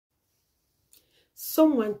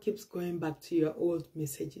Someone keeps going back to your old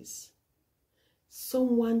messages.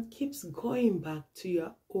 Someone keeps going back to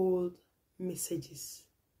your old messages.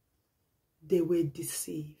 They were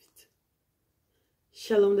deceived.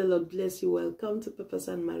 Shalom, the Lord bless you. Welcome to Purpose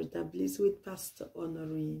and Marital Bliss with Pastor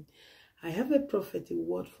Honorine. I have a prophetic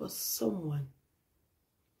word for someone.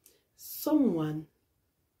 Someone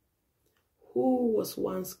who was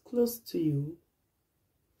once close to you,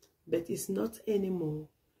 but is not anymore,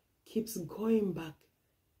 keeps going back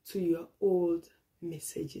to your old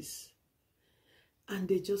messages. And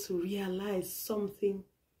they just realize something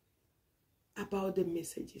about the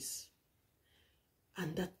messages.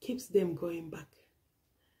 And that keeps them going back.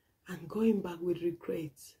 And going back with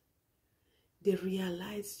regret. They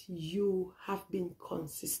realize you have been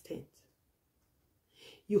consistent.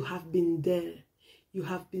 You have been there. You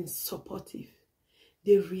have been supportive.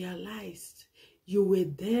 They realized you were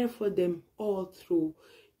there for them all through.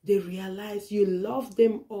 They realized you loved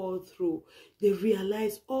them all through. They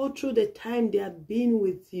realized all through the time they had been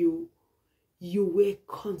with you, you were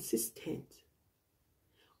consistent,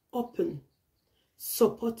 open,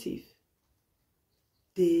 supportive.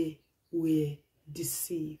 They were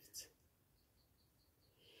deceived.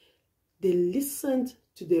 They listened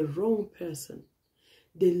to the wrong person.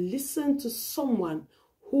 They listened to someone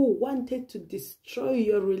who wanted to destroy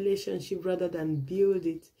your relationship rather than build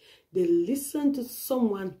it. They listened to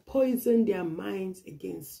someone poison their minds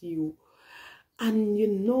against you. And you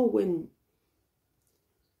know,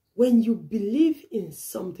 when you believe in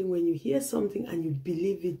something, when you hear something and you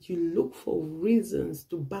believe it, you look for reasons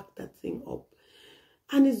to back that thing up.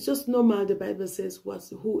 And it's just normal. The Bible says,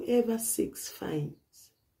 whoever seeks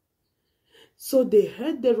finds. So they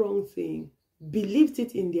heard the wrong thing, believed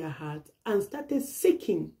it in their heart, and started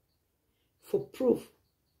seeking for proof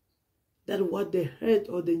that what they heard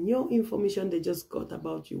or the new information they just got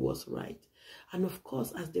about you was right. And of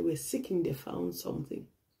course, as they were seeking, they found something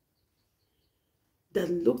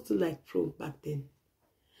that looked like proof back then.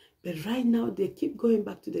 But right now, they keep going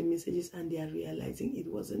back to the messages and they are realizing it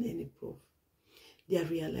wasn't any proof. They are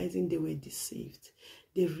realizing they were deceived.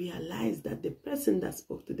 They realized that the person that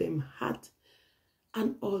spoke to them had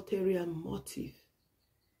an ulterior motive.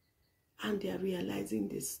 And they are realizing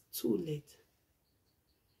this too late.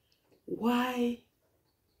 Why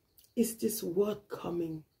is this word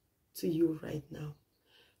coming to you right now?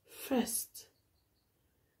 First,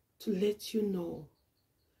 to let you know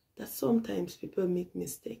that sometimes people make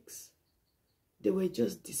mistakes. They were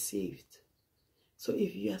just deceived. So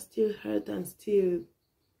if you are still hurt and still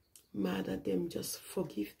mad at them, just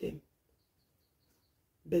forgive them.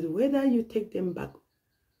 But whether you take them back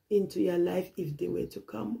into your life if they were to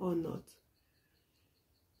come or not,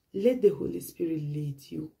 let the Holy Spirit lead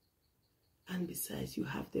you. And besides, you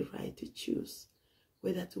have the right to choose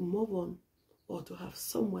whether to move on or to have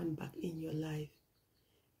someone back in your life.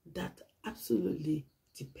 That absolutely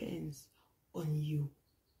depends on you.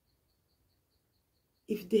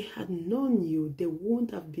 If they had known you, they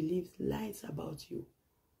wouldn't have believed lies about you.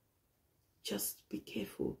 Just be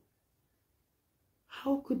careful.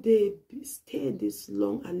 How could they stay this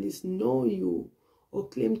long, at least know you, or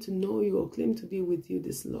claim to know you, or claim to be with you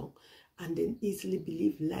this long, and then easily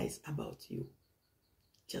believe lies about you?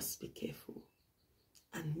 Just be careful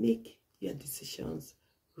and make your decisions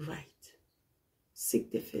right.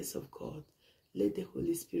 Seek the face of God. Let the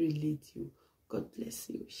Holy Spirit lead you. God bless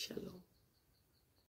you. Shalom.